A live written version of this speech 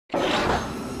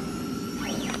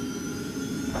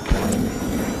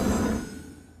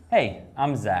Hey,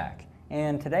 I'm Zach,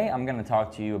 and today I'm going to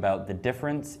talk to you about the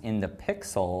difference in the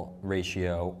pixel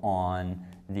ratio on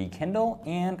the Kindle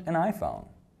and an iPhone.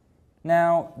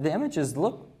 Now, the images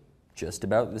look just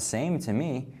about the same to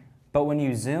me, but when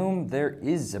you zoom, there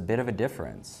is a bit of a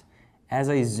difference. As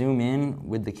I zoom in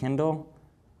with the Kindle,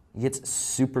 it gets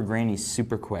super grainy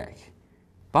super quick.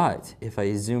 But if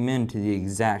I zoom in to the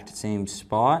exact same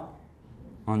spot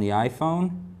on the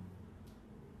iPhone,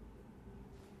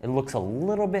 it looks a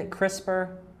little bit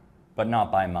crisper, but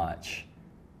not by much.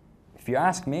 If you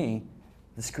ask me,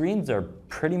 the screens are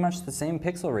pretty much the same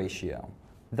pixel ratio,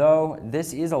 though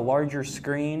this is a larger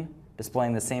screen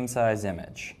displaying the same size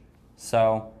image.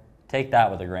 So take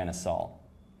that with a grain of salt.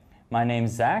 My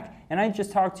name's Zach, and I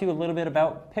just talked to you a little bit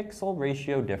about pixel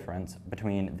ratio difference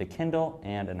between the Kindle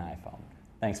and an iPhone.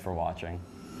 Thanks for watching.